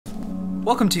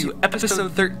Welcome to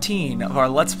episode 13 of our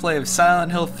Let's Play of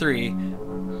Silent Hill 3,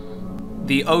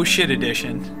 the Oh Shit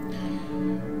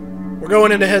edition. We're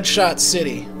going into Headshot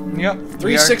City. Yep.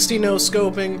 360 no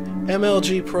scoping,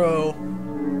 MLG Pro.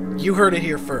 You heard it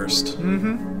here first.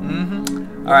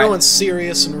 We're going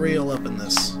serious and real up in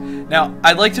this. Now,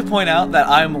 I'd like to point out that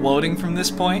I'm loading from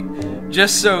this point,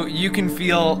 just so you can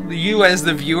feel, you as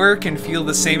the viewer can feel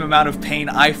the same amount of pain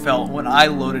I felt when I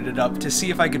loaded it up to see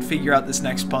if I could figure out this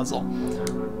next puzzle.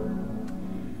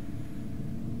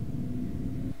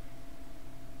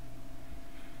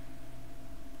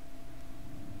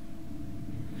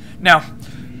 Now,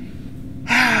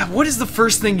 what is the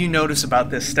first thing you notice about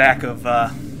this stack of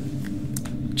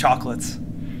chocolates?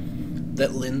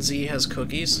 That Lindsay has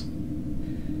cookies.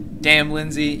 Damn,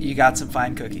 Lindsay, you got some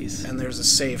fine cookies. And there's a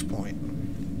save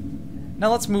point.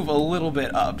 Now let's move a little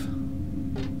bit up.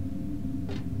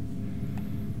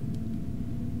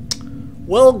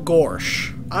 Well,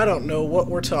 gorsh. I don't know what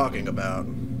we're talking about.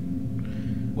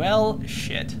 Well,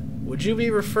 shit. Would you be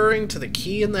referring to the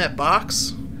key in that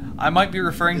box? I might be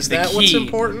referring to the key what's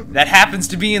important? that happens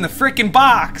to be in the frickin'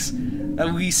 box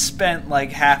that we spent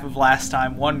like half of last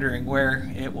time wondering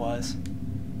where it was.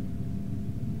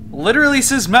 Literally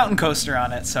says Mountain Coaster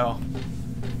on it, so.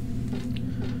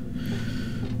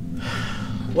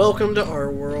 Welcome to our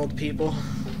world, people.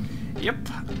 Yep,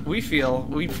 we feel,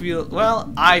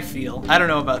 well, I feel. I don't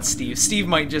know about Steve. Steve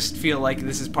might just feel like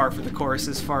this is par for the course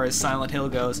as far as Silent Hill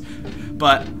goes,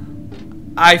 but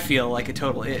I feel like a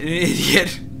total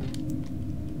idiot.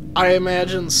 I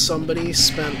imagine somebody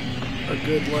spent a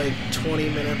good, like, 20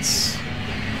 minutes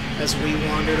as we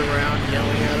wandered around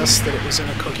yelling at us that it was in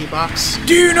a cookie box.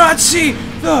 Do you not see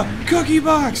the cookie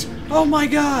box? Oh my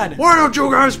god! Why don't you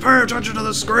guys pay attention to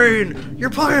the screen? You're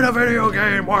playing a video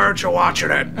game, why aren't you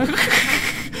watching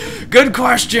it? Good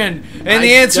question! And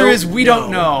the answer is we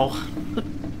don't know.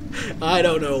 I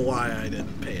don't know why I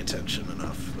didn't pay attention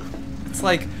enough. It's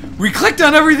like, we clicked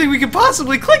on everything we could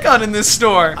possibly click on in this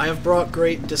store! I have brought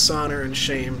great dishonor and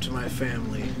shame to my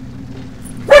family.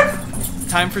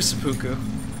 Time for seppuku.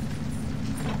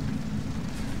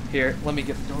 Here, let me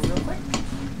get the door real quick.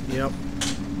 Yep.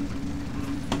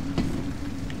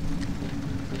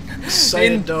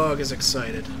 Excited dog is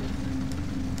excited.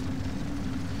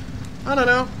 I don't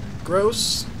know.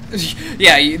 Gross.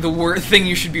 Yeah, the thing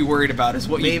you should be worried about is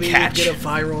what you catch. Maybe you get a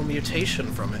viral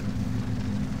mutation from it.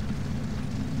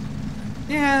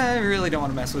 Yeah, I really don't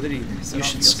want to mess with it either. So you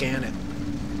should scan it.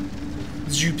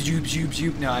 Zoop, zoop, zoop,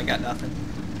 zoop. No, I got nothing.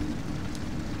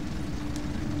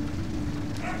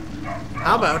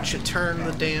 How about you turn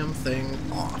the damn thing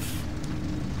off?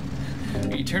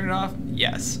 You turn it off?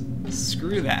 Yes.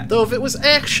 Screw that. Though if it was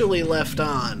actually left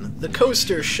on, the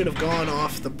coaster should have gone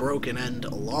off the broken end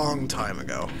a long time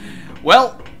ago.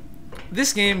 Well,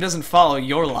 this game doesn't follow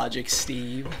your logic,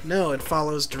 Steve. No, it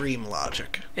follows dream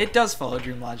logic. It does follow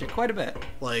dream logic quite a bit.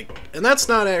 Like, and that's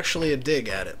not actually a dig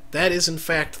at it. That is in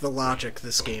fact the logic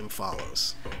this game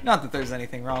follows. Not that there's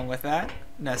anything wrong with that,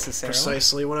 necessarily.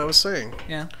 Precisely what I was saying.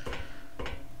 Yeah.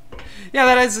 Yeah,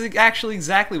 that is actually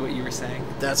exactly what you were saying.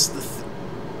 That's the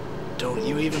Don't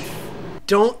you even...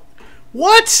 Don't...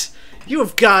 What?! You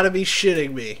have got to be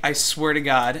shitting me. I swear to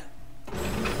God.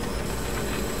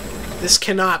 This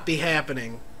cannot be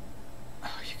happening. Oh,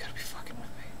 you gotta be fucking with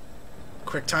me.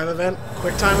 Quick time event,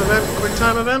 quick time event, quick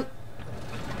time event.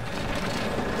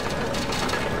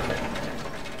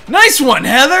 Nice one,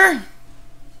 Heather!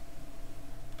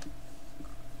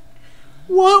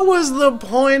 What was the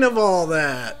point of all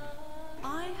that?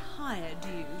 I hired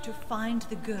you to find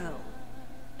the girl,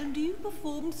 and you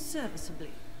performed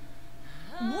serviceably.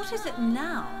 What is it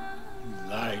now? You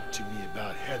lied to me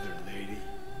about Heather, lady.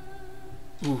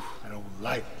 Ooh. I don't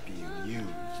like being used.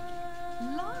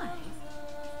 Lie?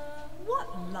 What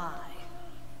lie?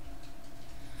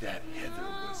 That Heather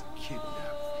was kidnapped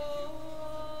for you.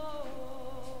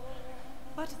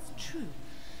 But it's true.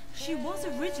 She was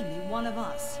originally one of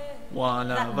us. One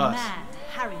That of us. man,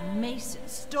 Harry Mason,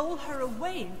 stole her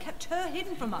away and kept her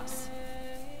hidden from us.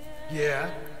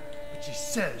 Yeah, but she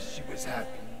says she was happy.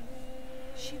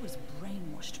 She was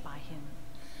brainwashed by him.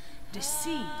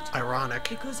 Deceived. Ironic.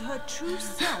 Because her true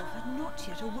self had not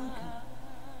yet awoken.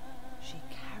 She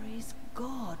carries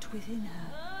God within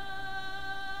her.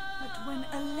 But when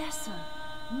Alessa,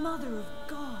 Mother of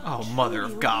God, Oh, Mother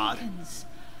of God. awakens,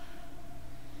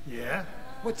 Yeah?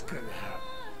 What's gonna happen?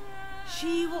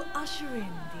 she will usher in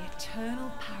the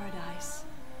eternal paradise.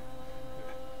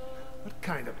 What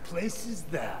kind of place is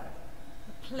that?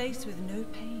 A place with no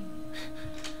pain,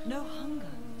 no hunger,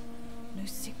 no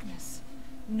sickness,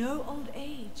 no old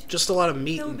age. Just a lot of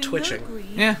meat There will and be twitching. no greed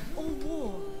Yeah. or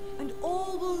war, and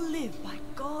all will live by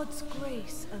God's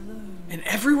grace alone. And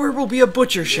everywhere will be a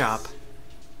butcher shop.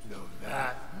 No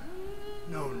that.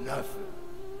 No nothing.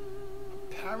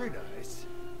 A paradise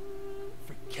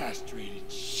for castrated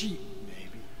sheep,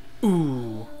 maybe.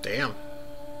 Ooh. Damn.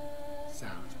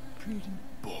 Sounds pretty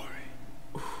boring.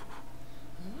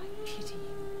 I pity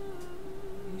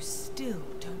you. You still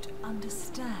don't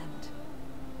understand.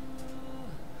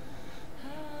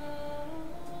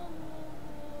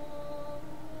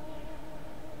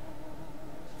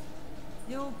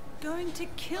 You're going to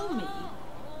kill me?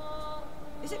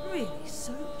 Is it really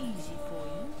so easy for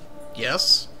you?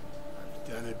 Yes. I've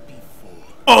done it before.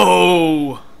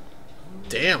 Oh!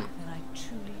 Damn. Then I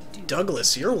truly do.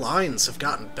 Douglas, your lines have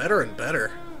gotten better and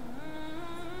better.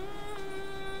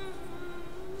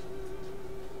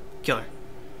 Killer.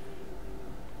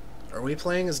 Are we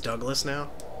playing as Douglas now?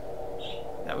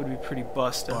 That would be pretty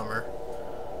busted. Bummer.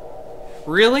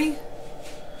 Really?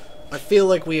 I feel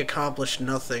like we accomplished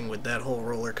nothing with that whole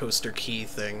roller coaster key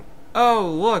thing. Oh,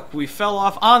 look, we fell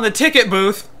off on the ticket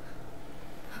booth!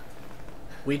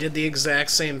 We did the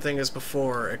exact same thing as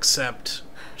before, except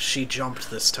she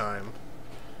jumped this time.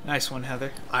 Nice one,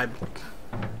 Heather. I'm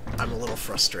a little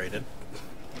frustrated.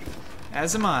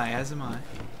 As am I, as am I.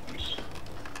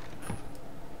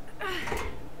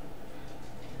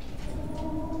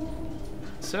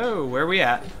 So, where are we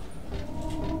at?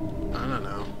 I don't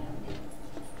know.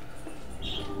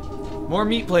 More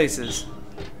meat places.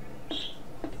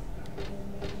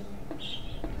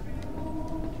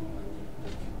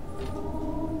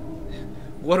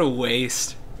 What a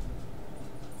waste.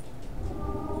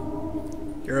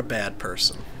 You're a bad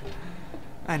person.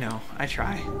 I know, I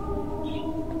try.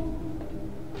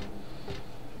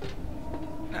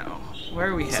 Now, where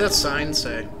are we What's headed? that sign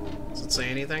say? Does it say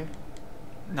anything?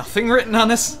 Nothing written on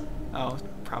this? Oh,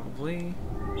 probably.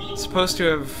 Supposed to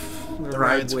have The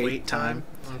ride's wait time?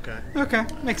 Okay. Okay,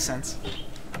 makes sense.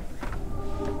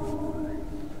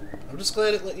 I'm just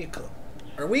glad it let you go.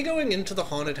 Are we going into the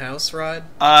haunted house ride?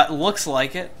 Looks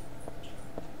like it.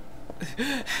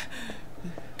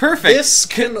 Perfect. This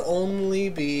can only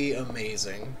be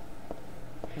amazing.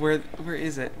 Where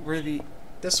is it? Where the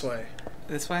This way.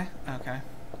 this way? Okay.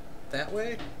 That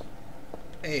way?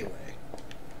 A way.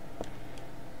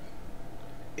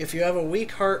 If you have a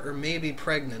weak heart or may be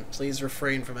pregnant, please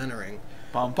refrain from entering.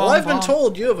 Bum, bum, Well, I've been bum.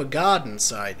 told you have a god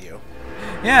inside you.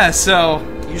 Yeah, so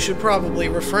You should probably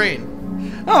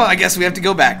refrain. oh, I guess we have to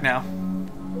go back now.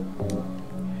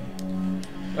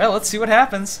 Well, let's see what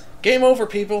happens. Game over,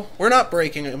 people. We're not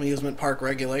breaking amusement park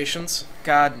regulations.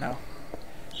 God, no.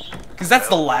 Because that's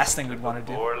the last thing we'd want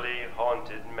to do. Poorly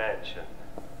haunted mansion.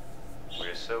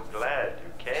 We're so glad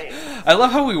you came. I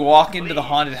love how we walk into the Please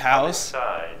haunted come house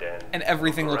inside and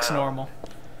everything look looks around. normal.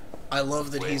 I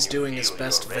love that When he's you doing his feel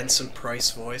best you're ready. Vincent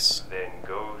Price voice. Then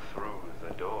go through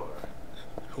the door.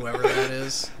 Whoever that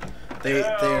is. They're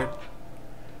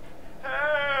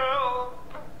Help!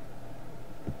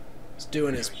 he's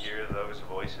doing You his... hear those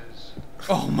voices?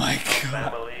 Oh my A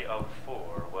god. family of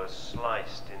 4 was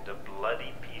sliced into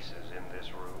bloody pieces in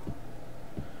this room.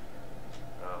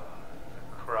 Oh,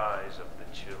 the cries of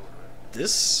the children.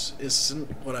 This isn't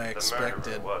what I The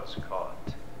expected. murderer was caught.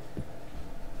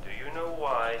 Do you know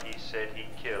why he said he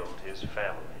killed his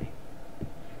family?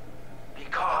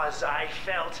 Because I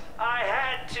felt I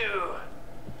had to.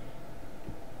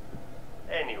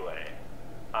 Anyway,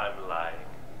 I'm lying.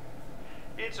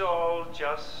 It's all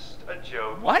just a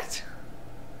joke. What?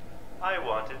 I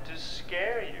wanted to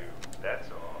scare you, that's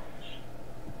all.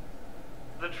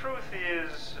 The truth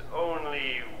is,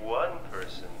 only one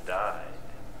person died.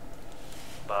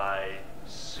 By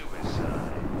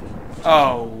suicide.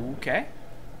 Oh, okay.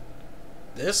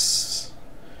 This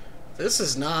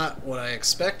is not what I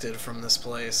expected from this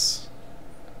place.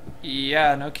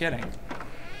 Yeah, no kidding.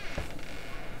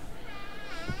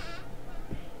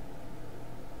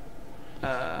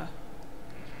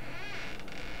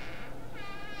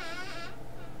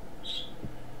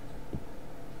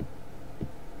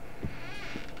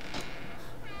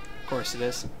 Of course it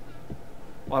is.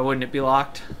 Why wouldn't it be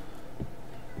locked?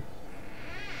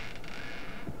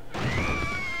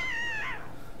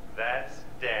 That's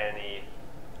Danny.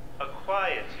 A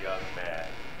quiet young man,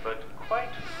 but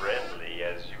quite friendly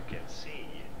as you can see.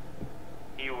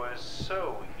 He was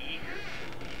so eager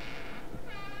to meet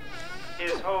you.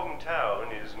 His hometown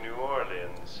is New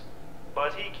Orleans,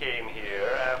 but he came here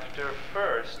after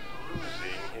first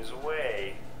losing his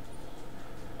way.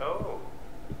 Oh,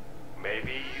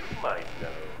 maybe you might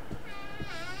know.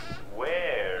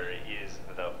 Where is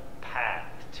the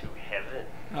path to heaven?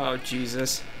 Oh,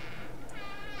 Jesus.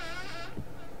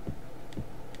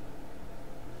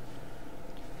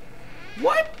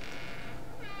 What?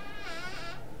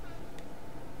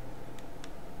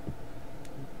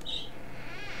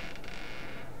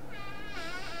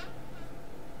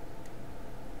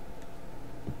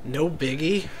 No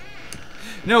biggie.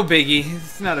 No biggie.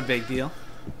 It's not a big deal.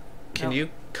 Can you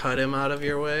cut him out of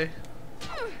your way?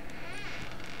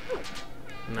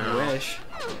 No. I wish.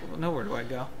 Well, now where do I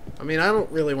go? I mean, I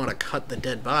don't really want to cut the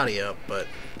dead body up, but...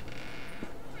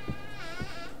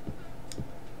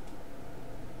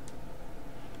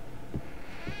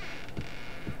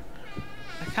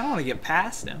 I kind of want to get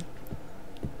past him.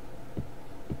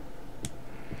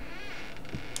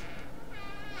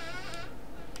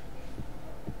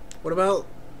 What about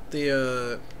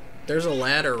the, there's a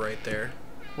ladder right there.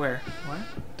 Where? What?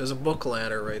 There's a book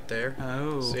ladder right there.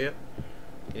 Oh. See it?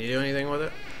 Can you do anything with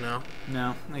it? No?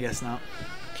 No, I guess not.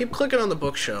 Keep clicking on the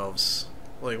bookshelves.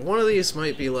 Like, one of these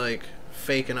might be, like,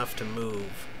 fake enough to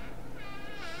move.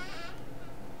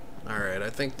 Alright, I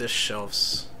think this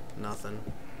shelf's nothing.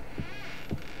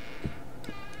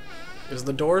 Is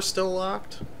the door still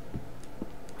locked?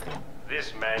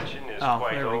 This mansion is Oh,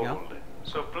 quite there we go. old,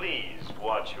 so please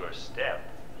watch your step.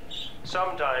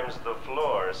 Sometimes the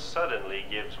floor suddenly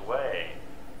gives way,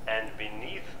 and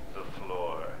beneath the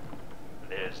floor,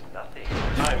 there's nothing.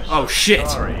 I'm so Oh, shit.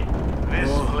 sorry. This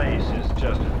Whoa. place is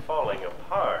just falling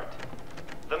apart.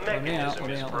 The Let me out, mechanism let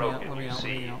me is out, let me broken, out, let me you out, let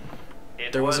me see. out.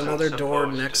 It There was wasn't another door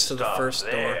supposed next to the stop first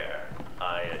door. there,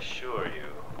 I assure you.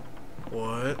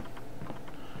 What?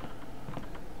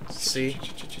 See?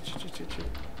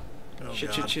 Oh, Shit,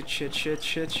 God.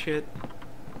 shit.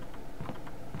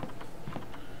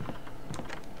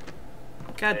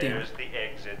 God damn it. There's the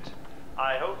exit.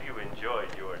 I hope you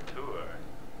enjoyed your tour.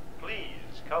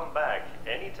 Please come back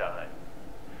anytime.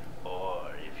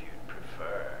 Or if you'd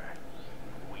prefer,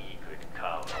 we could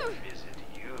come and visit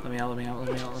you. Let me out.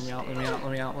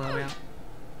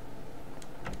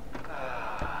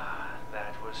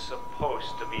 That was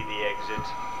supposed to be the exit,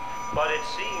 but it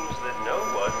seems that no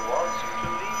one wants you to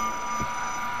leave.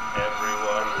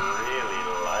 Everyone really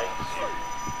likes you.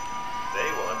 They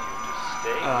want you to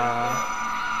stay with them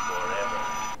forever.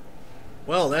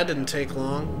 Well, that didn't take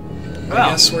long. I Well.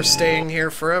 guess we're staying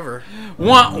here forever.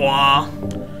 Wah wah.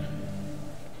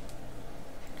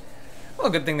 Well,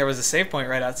 good thing there was a save point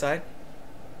right outside.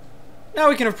 Now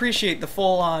we can appreciate the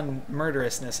full-on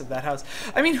murderousness of that house.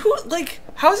 I mean,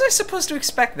 how was I supposed to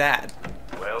expect that?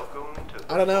 Welcome to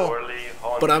the I don't know, poorly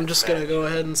haunted but I'm just gonna go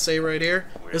mansion. ahead and say right here,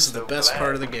 We're this is the so best glad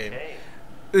part of the you game. came.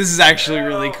 This is actually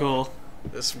really cool.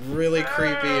 It's really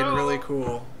creepy and really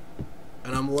cool.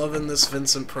 And I'm loving this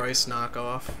Vincent Price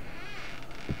knockoff.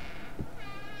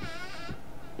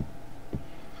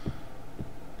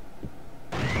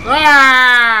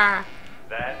 Ah!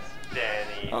 That's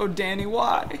Danny. Oh, Danny,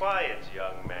 why? Quiet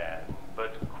young man,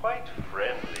 but quite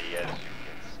friendly as you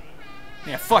can see.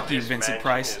 Yeah, fuck you, This Vincent mansion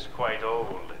Price. is quite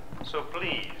old, so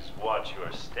please watch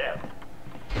your step.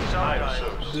 I'm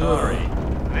so sorry.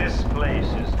 This place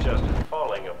is just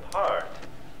falling apart.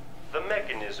 The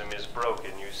mechanism is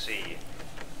broken, you see.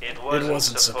 It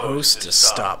wasn't supposed to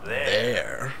stop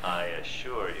there. I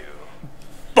assure you.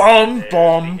 Bum There's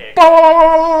bum the exit. I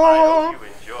bum. hope you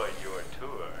enjoyed your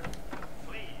tour.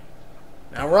 Please.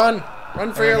 Now run!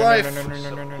 Run for your life! Supposed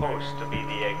to be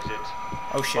the exit.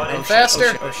 Oh shit! But Oh it's shit! faster.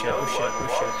 Oh shit! Oh shit! Oh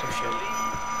shit! Oh shit!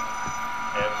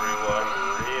 Everyone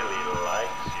really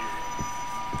likes you.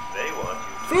 They want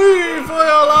you to Flee stay for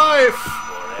your life!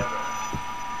 forever.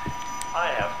 I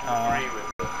have to agree with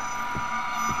them.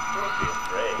 Don't be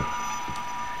afraid.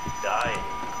 Dying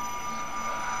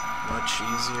Much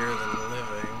easier than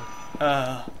living.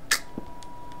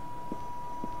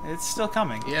 It's still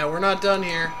coming, Yeah, we're not done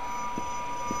here.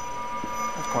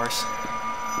 of course.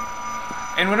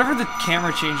 And whenever the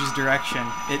camera changes direction,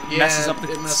 it Yeah, messes up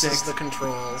the it messes sticks. the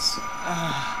controls.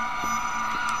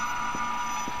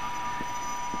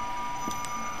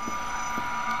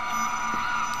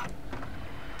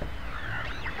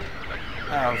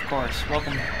 Oh, of course.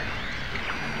 Welcome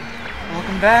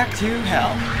back to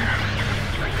hell.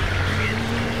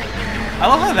 I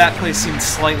love how that place seemed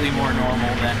slightly more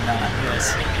normal than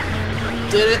this.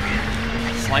 Did it?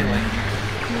 Slightly.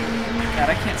 God,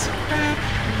 I can't see crap.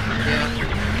 Yeah.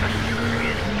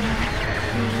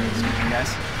 Excuse me,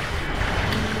 guys.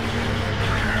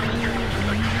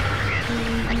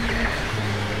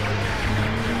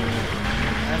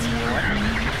 That's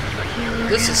more.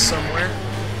 This is somewhere.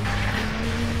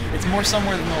 It's more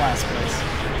somewhere than the last place.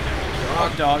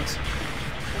 Oh, dogs.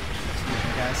 Excuse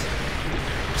me,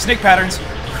 guys. Snake patterns.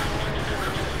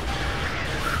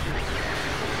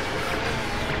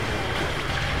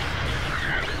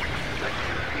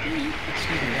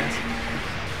 Excuse me, guys.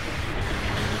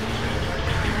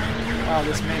 Well,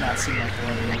 this may not seem like the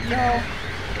right way to go.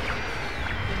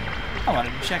 I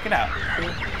wanted to check it out.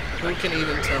 Who can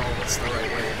even tell what's the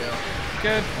right way to go?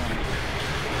 Good point.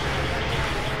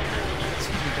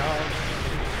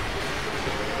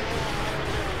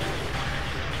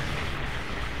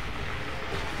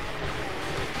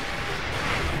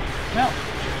 No.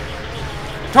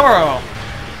 Toro!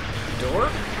 Door?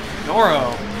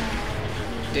 Doro!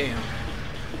 Damn.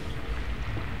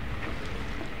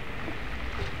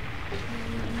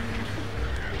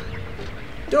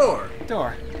 Door.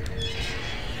 Door.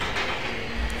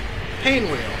 Pain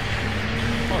wheel.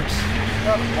 Of course.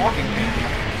 Not a walking pain.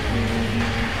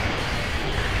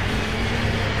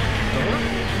 Door?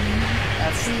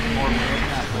 That's more weird than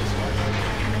that place was.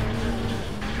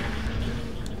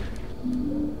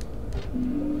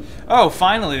 Oh,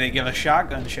 finally they give us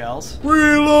shotgun shells.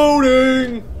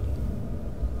 Reloading!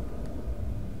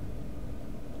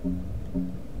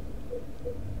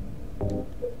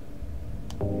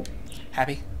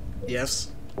 Happy?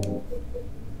 Yes.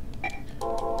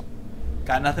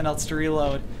 Got nothing else to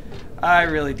reload. I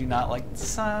really do not like the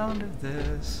sound of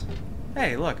this.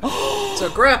 Hey, look. It's a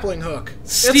grappling hook.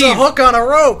 It's Steve! a hook on a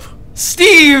rope.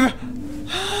 Steve!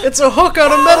 It's a hook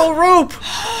on a metal rope.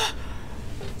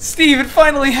 Steve, it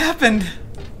finally happened.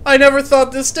 I never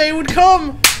thought this day would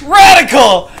come.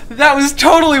 Radical! That was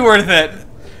totally worth it.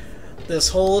 This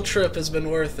whole trip has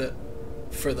been worth it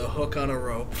for the hook on a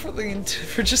rope. For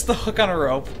just the hook on a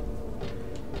rope.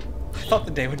 I thought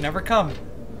the day would never come.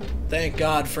 Thank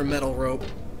God for metal rope.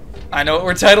 I know what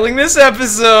we're titling this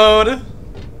episode.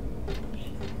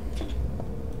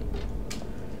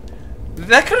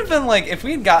 That could have been like, if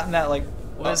we had gotten that like...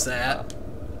 What is that?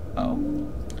 Oh.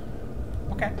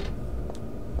 Okay.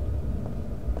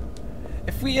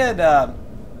 If we had,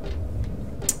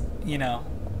 you know,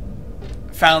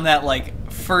 found that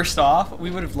like first off, we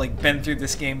would have like been through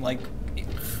this game like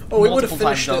Oh, we would have multiple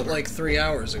finished times it over. like 3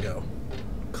 hours ago.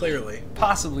 Clearly.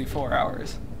 Possibly 4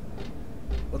 hours.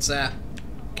 What's that?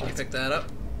 Can you pick that up?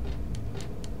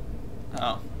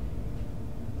 Oh.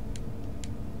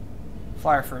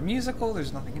 Flyer for a musical.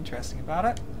 There's nothing interesting about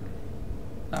it.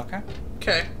 Okay.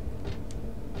 Okay.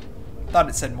 Thought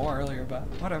it said more earlier, but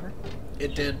whatever.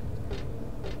 It did.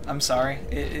 I'm sorry.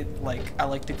 It like, I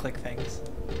like to click things.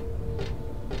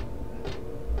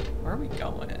 Where are we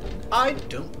going? I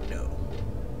don't know.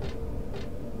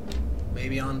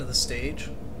 Maybe onto the stage?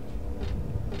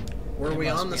 Were we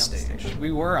on the stage?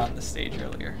 We were on the stage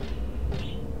earlier.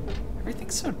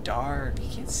 Everything's so dark. You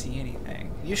can't see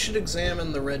anything. You should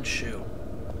examine the red shoe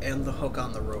and the hook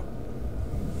on the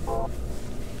rope.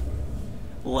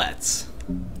 Let's.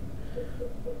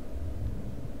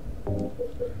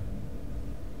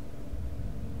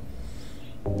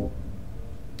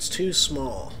 It's too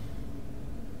small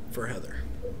for Heather.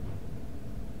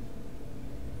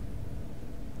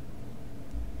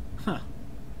 Huh.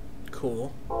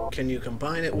 Cool. Can you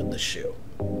combine it with the shoe?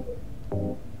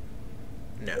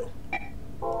 No.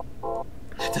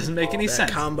 That doesn't make any That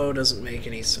sense. combo doesn't make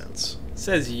any sense.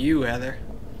 Says you, Heather.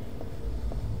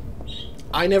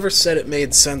 I never said it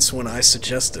made sense when I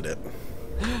suggested it.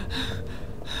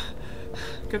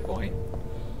 Good point.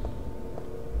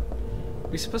 Are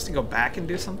we supposed to go back and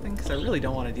do something? Because I really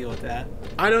don't want to deal with that.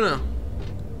 I don't know.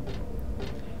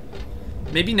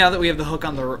 Maybe now that we have the hook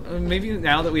on the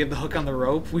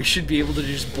rope, we should be able to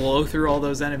just blow through all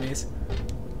those enemies.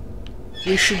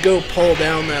 We should go pull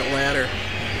down that ladder.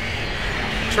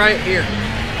 Try it here.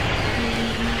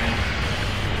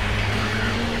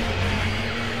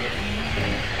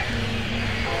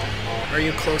 Are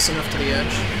you close enough to the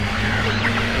edge?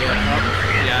 Yeah. Up.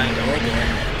 Yeah, I know. Oh boy.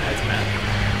 That's bad.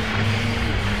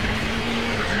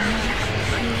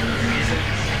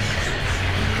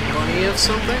 Money of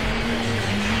something?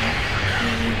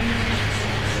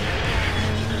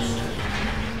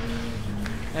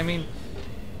 I mean,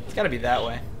 it's got to be that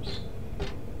way.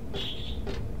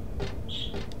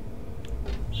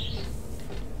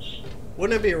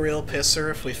 Wouldn't it be a real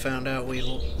pisser if we found out we,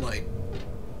 like,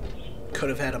 could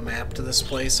have had a map to this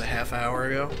place a half hour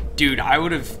ago? Dude, I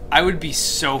would be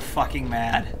so fucking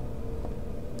mad.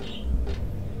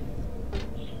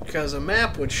 Because a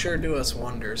map would sure do us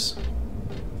wonders.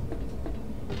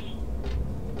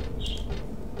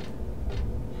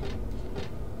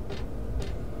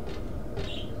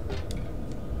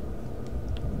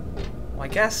 Well, I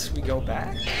guess we go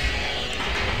back.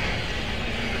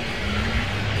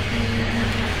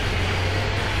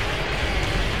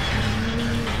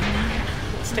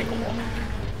 Let's take a walk.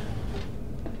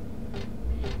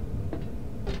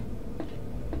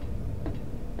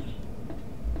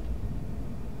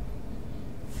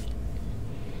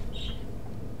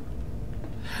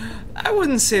 I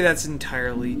wouldn't say that's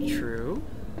entirely true.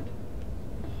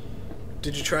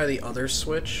 Did you try the other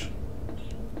switch?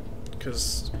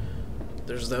 Because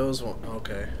there's those one.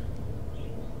 Okay.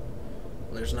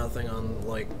 There's nothing on,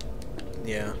 like...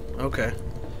 Yeah, okay.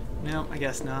 No, I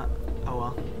guess not. Oh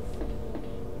well.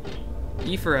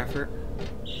 E for effort.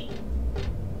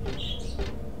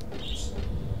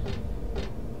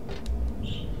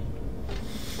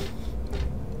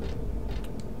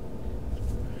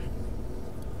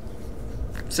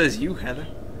 Says you, Heather.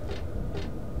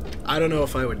 I don't know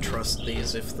if I would trust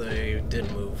these if they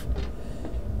did move.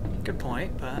 Good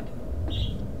point, but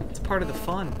it's part of the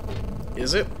fun.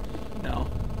 Is it? No.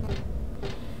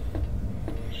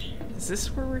 Is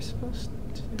this where we're supposed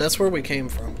to? That's where we came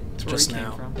from. That's where just we came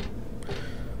now. from.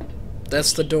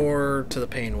 That's the door to the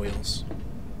pain wheels.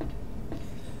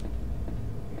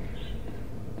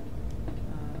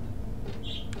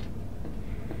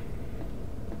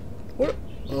 What?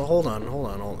 Well, hold on.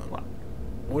 What?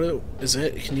 What is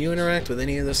it? Can you interact with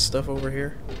any of this stuff over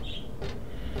here?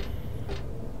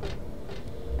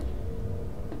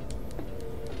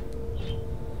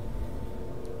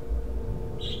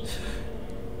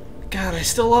 God, I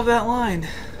still love that line.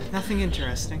 Nothing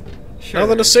interesting. Sure.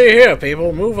 Nothing to see here,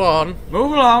 people. Move on.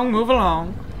 Move along, move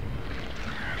along.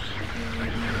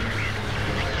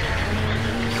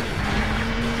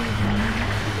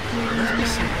 Must be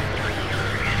some-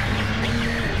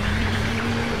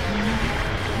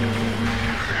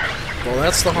 Well,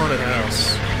 that's the haunted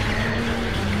house.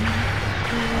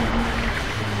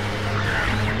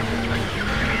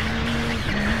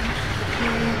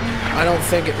 I don't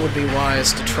think it would be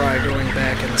wise to try going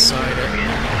back inside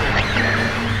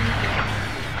it.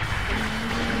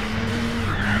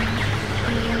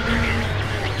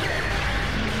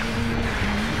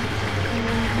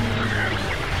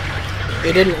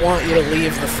 They didn't want you to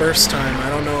leave the first time. I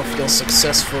don't know if you'll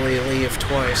successfully leave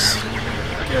twice.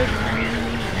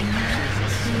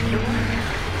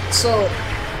 So,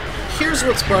 here's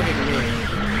what's bugging me.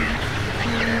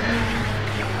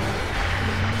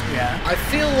 Yeah. I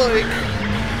feel like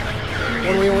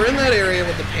when we were in that area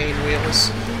with the pain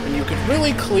wheels, and you could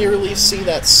really clearly see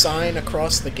that sign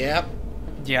across the gap,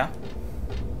 Yeah.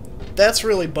 that's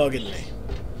really bugging me.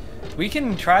 We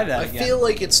can try that I again. feel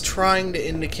like it's trying to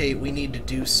indicate we need to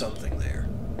do something there.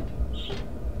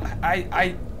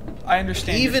 I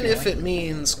understand. your Even if feeling. it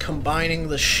means combining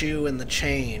the shoe and the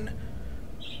chain.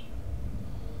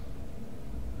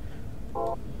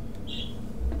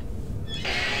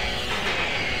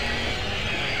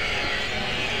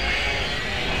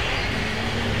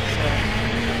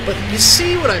 But you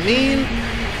see what I mean?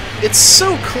 It's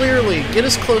so clearly, get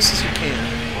as close as you can.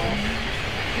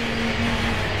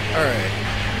 Alright.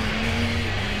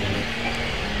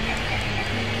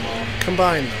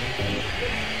 Combine them.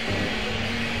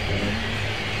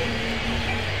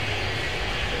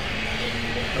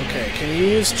 Okay, can you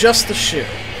use just the shoe?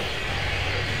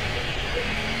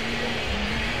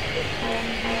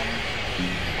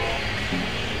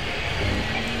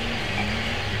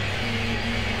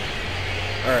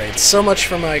 Alright, so much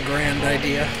for my grand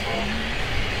idea.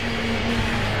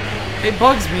 It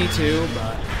bugs me too,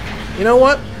 but You know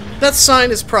what? That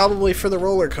sign is probably for the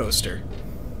roller coaster.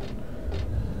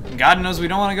 God knows we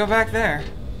don't want to go back there.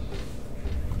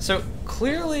 So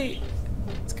clearly,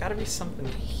 it's got to be something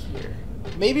here.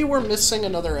 Maybe we're missing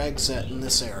another exit in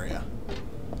this area.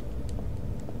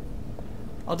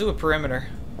 I'll do a perimeter.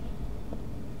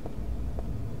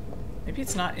 Maybe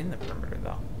it's not in the perimeter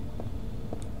though.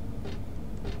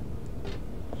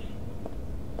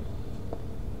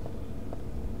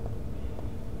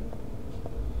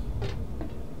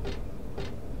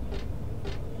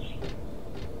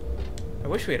 I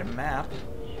wish we had a map.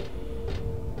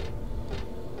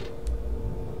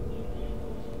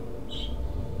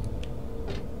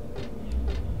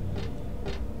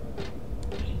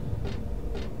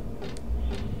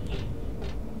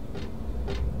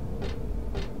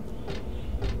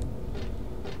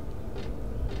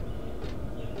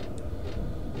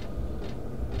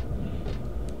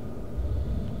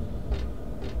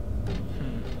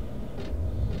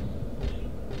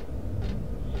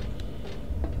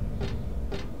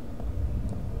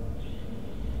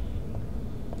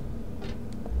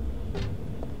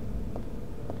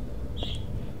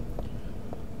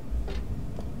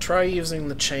 Try using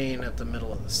the chain at the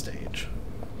middle of the stage.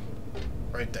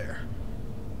 Right there.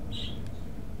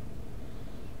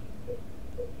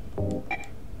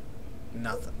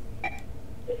 Nothing.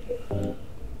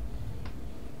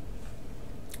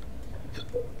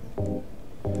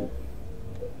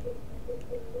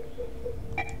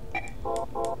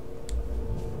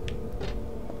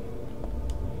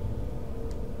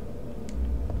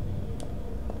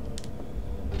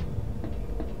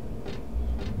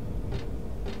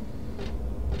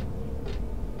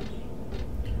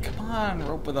 Come on,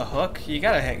 rope with a hook. You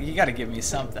gotta give me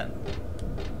something.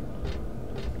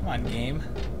 Come on, game.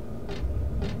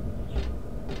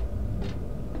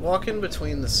 Walk in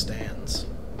between the stands.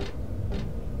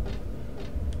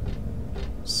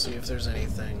 See if there's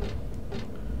anything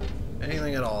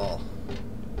at all.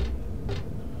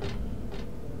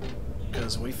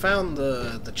 Because we found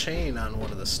the chain on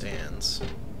one of the stands.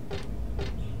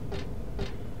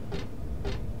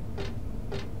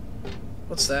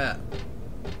 What's that?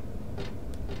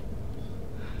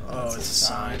 Oh, it's a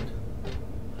sign.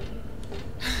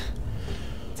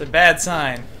 It's a bad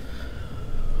sign.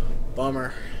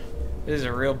 Bummer. This is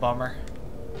a real bummer.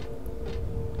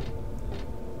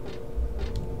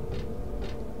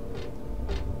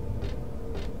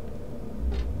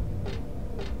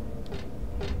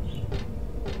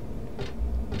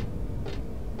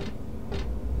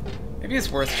 Maybe it's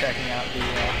worth checking out the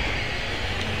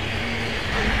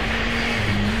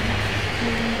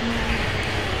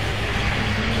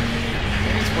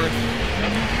maybe it's worth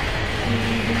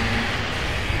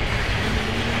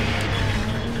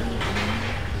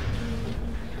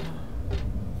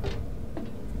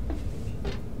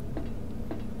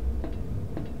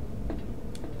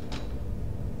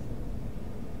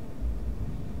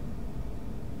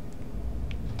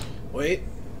Wait.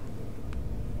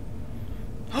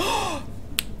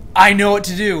 I know what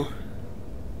to do.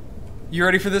 You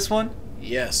ready for this one?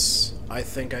 Yes, I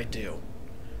think I do.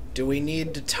 Do we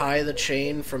need to tie the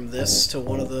chain from this to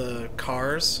one of the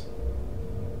cars?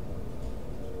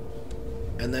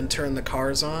 And then turn the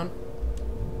cars on?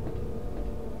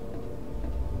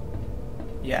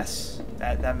 Yes,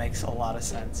 that makes a lot of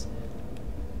sense.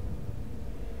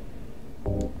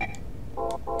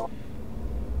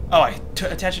 Oh, I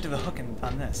attach it to the hook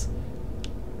on this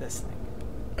thing.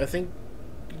 I think...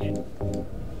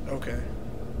 Okay.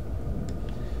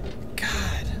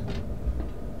 God.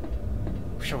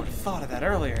 Wish I would have thought of that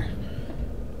earlier.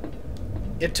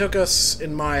 It took us,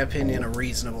 in my opinion, a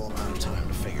reasonable amount of time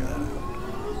to figure that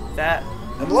out. That...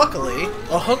 And luckily,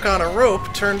 a hook on a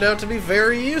rope turned out to be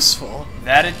very useful.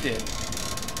 That it did.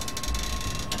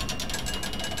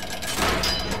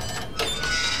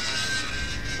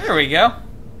 There we go.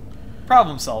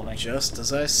 Problem solving. Just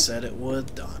as I said it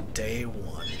would on day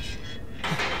one.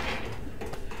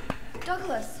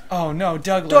 Douglas, Oh no,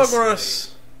 Douglas.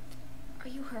 Douglas! are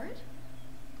you hurt?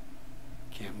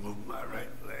 Can't move my right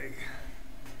leg.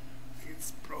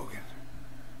 It's broken.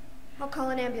 I'll call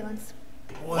an ambulance.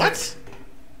 What?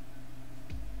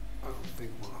 I don't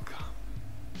think one will come.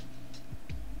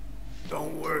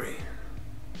 Don't worry.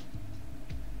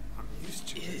 I'm used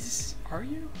to it. Are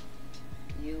you?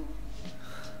 You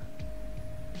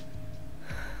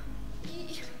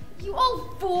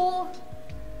old fool!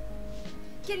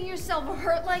 Getting yourself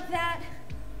hurt like that?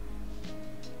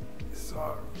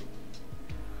 Sorry.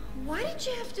 Why did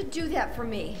you have to do that for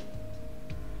me?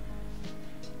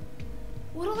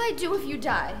 What'll I do if you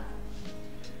die?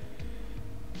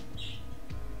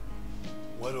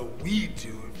 What'll we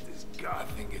do if this god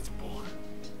thing gets born?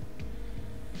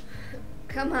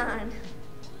 Come on.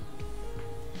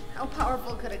 How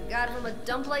powerful could a god from a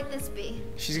dump like this be?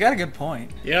 She's got a good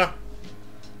point. Yeah.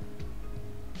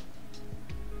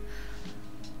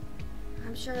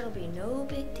 I'm sure it'll be no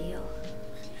big deal.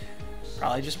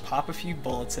 Probably just pop a few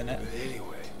bullets in it. But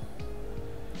anyway,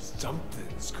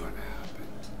 something's gonna happen.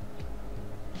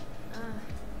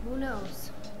 Who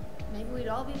knows? Maybe we'd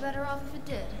all be better off if it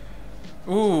did.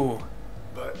 Ooh.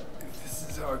 But if this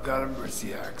is how God of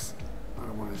Mercy acts, I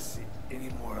don't want to see any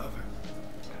more of him.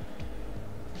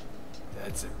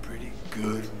 That's a pretty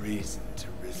good reason to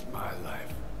risk my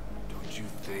life, don't you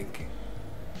think?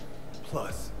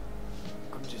 Plus,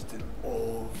 I'm just an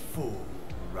old fool,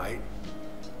 right?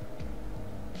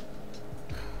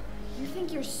 You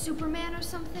think you're Superman or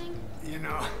something? You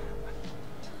know,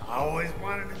 I always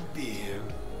wanted to be him.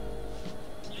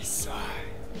 Besides,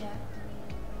 Yeah.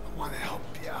 I want to help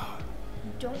you out.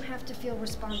 You don't have to feel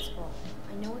responsible.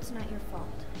 I know it's not your fault.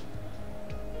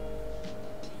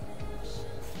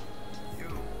 You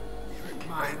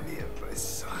remind me of my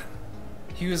son.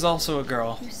 He was also a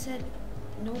girl. You said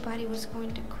nobody was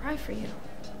going to cry for you.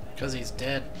 Because he's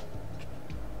dead.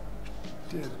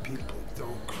 Dead people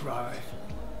don't cry.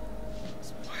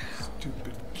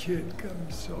 Stupid kid got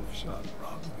himself shot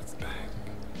robbing his bank.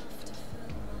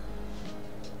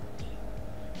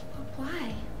 But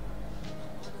why?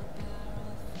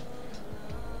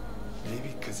 Maybe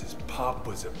because his pop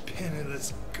was a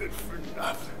penniless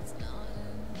good-for-nothing.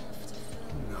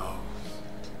 Who knows?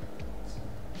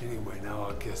 Anyway, now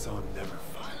I guess I'll never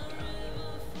find out.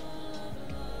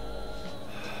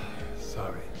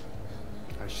 Sorry.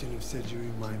 I shouldn't have said you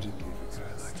reminded me of a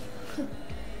guy like you.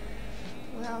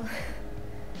 Well,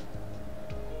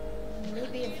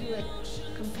 maybe if you had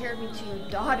compared me to your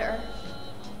daughter.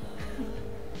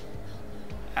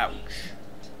 Ouch.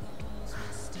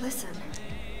 Listen,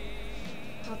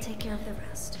 I'll take care of the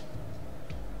rest.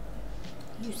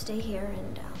 You stay here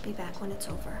and I'll be back when it's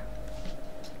over.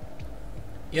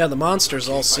 Yeah, the monsters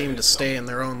all seem to stay in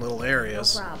their own little No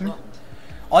areas. problem.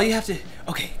 All you have to...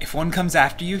 Okay, if one comes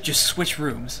after you, just switch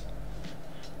rooms.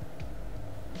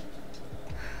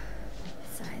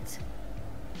 Besides,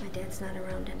 my dad's not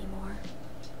around anymore,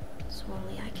 so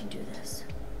only I can do this.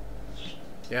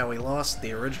 Yeah, we lost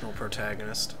the original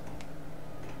protagonist.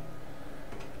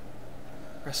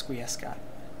 Resquiescat.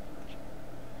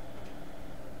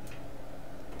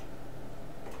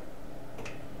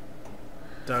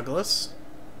 Douglas?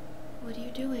 What are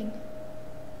you doing?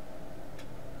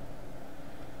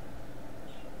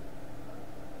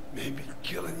 Maybe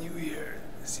killing you here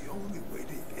is the only way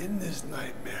to end this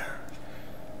nightmare.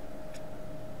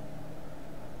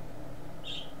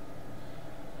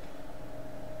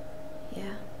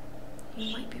 Yeah,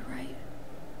 you might be right.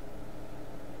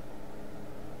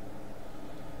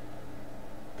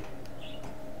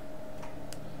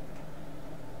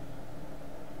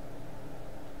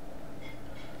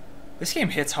 This game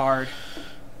hits hard.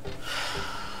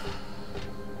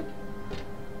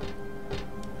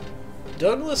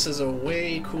 Douglas is a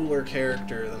way cooler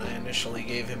character than I initially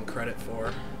gave him credit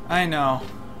for. I know.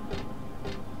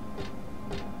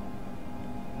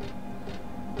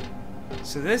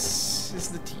 So this is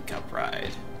the teacup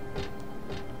ride.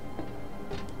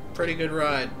 Pretty good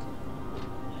ride.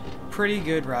 Pretty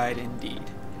good ride indeed.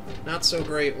 Not so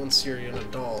great once you're an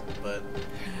adult, but...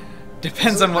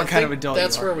 Depends on what I kind of think adult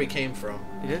that's you are. where we came from.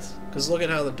 It is? Because look at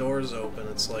how the door's open.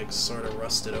 It's like sort of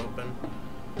rusted open.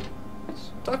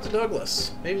 Talk to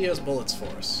Douglas. Maybe he has bullets for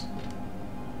us.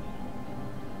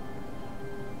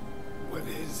 What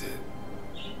is it?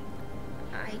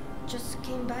 I just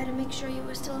came by to make sure you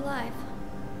were still alive.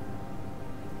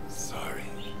 Sorry.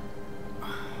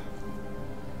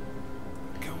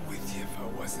 Come with you if I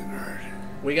wasn't hurt.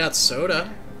 We got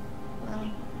soda.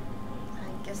 Well,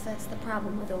 I guess that's the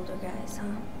problem with older guys, huh?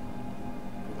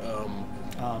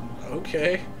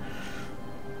 Okay.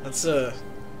 That's an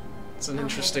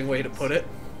interesting way to put it.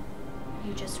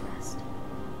 You just rest.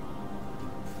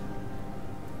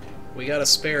 We got a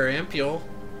spare ampule.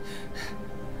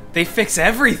 They fix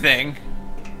everything.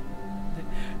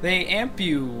 They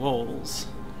ampules.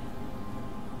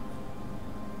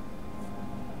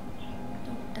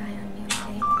 Don't die on me,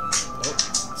 okay?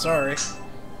 Oh, sorry.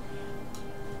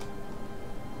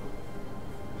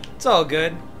 It's all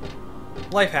good.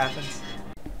 Life happens.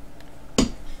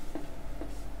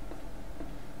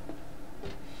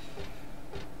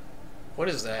 What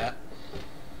is that?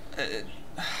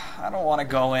 I don't want to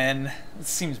go in. It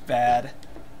seems bad.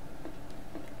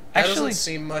 That Actually, doesn't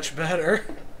seem much better.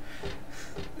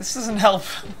 this doesn't help.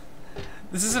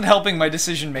 This isn't helping my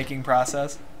decision-making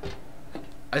process.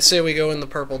 I say we go in the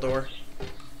purple door.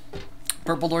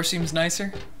 Purple door seems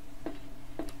nicer.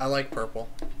 I like purple.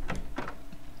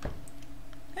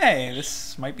 Hey,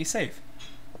 this might be safe.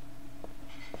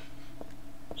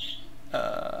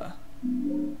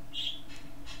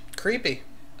 Creepy.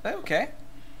 Okay.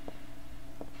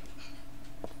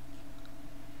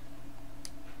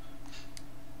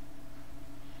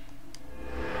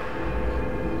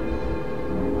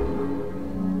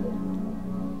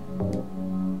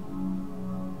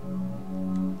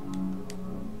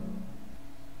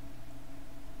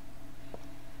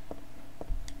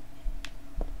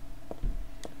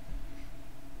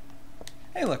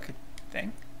 Hey, look, a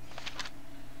thing.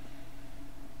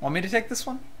 Want me to take this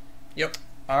one? Yep.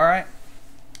 Alright.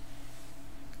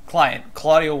 Client,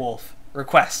 Claudia Wolf.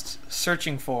 Request,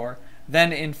 searching for,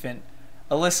 then infant,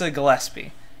 Alyssa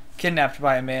Gillespie, kidnapped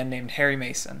by a man named Harry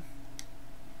Mason.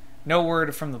 No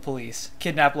word from the police.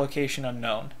 Kidnap location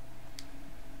unknown.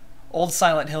 Old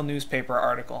Silent Hill newspaper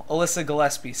article. Alyssa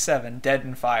Gillespie, 7, dead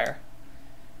in fire.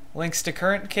 Links to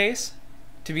current case,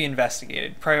 to be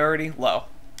investigated. Priority, low.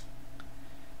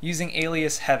 Using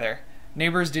alias Heather.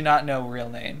 Neighbors do not know real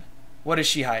name. What is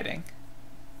she hiding?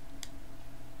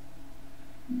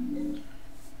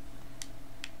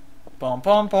 Bum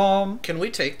bum bum. Can we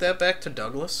take that back to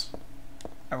Douglas?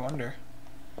 I wonder.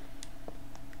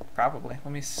 Probably.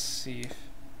 Let me see.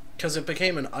 Because it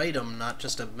became an item, not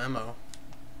just a memo.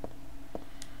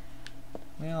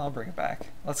 Yeah, I'll bring it back.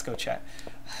 Let's go chat.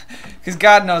 Because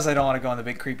God knows I don't want to go in the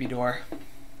big creepy door.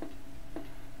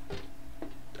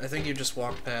 I think you just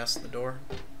walked past the door.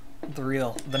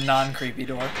 The non-creepy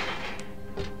door.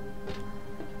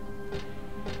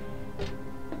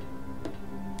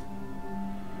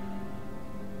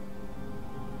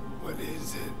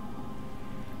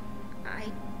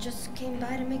 just came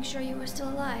by to make sure you were still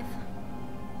alive.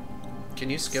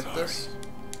 Can you skip this?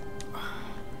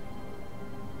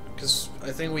 Because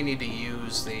I think we need to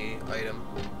use the item.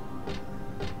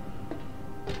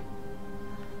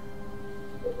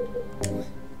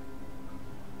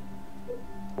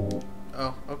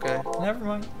 Oh, okay. Never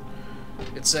mind.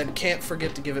 It said, can't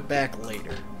forget to give it back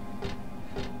later.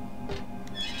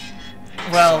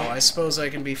 Well, So I suppose I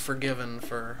can be forgiven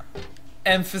for...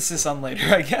 emphasis on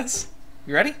later, I guess.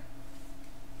 You ready?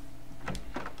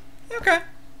 Okay.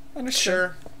 Understood.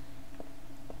 Sure.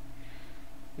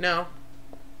 No.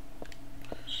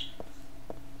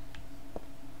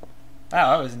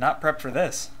 Wow, I was not prepped for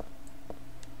this.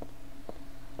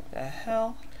 The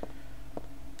hell?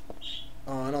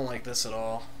 Oh, I don't like this at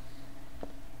all.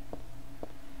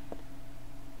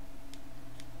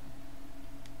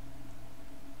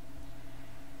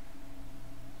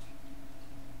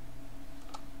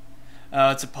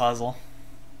 Oh, it's a puzzle.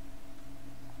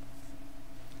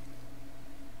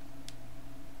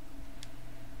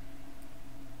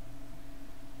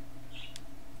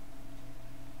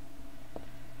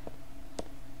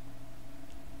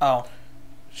 Oh.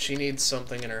 She needs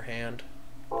something in her hand.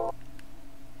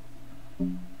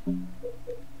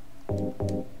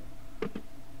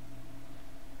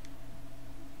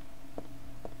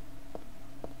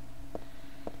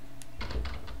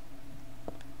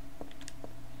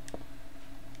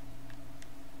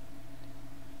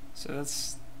 So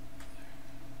that's...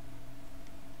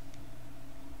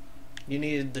 You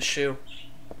needed the shoe.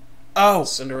 Oh!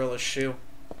 Cinderella's shoe.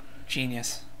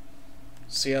 Genius.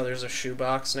 See how there's a shoe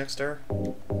box next to her?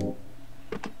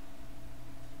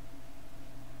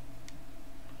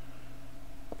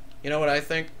 You know what I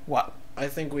think? What? I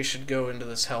think we should go into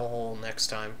this hellhole next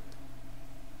time.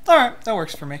 Alright, that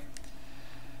works for me.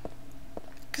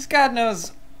 Because God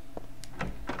knows,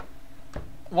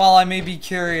 while I may be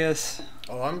curious...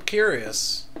 Oh, I'm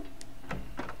curious.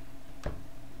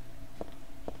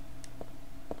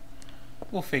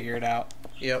 We'll figure it out.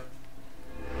 Yep,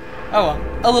 Oh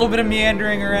well, a little bit of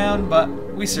meandering around, but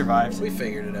we survived. we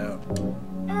figured it out.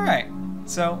 Alright,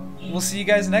 so we'll see you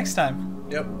guys next time.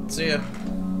 Yep, see ya.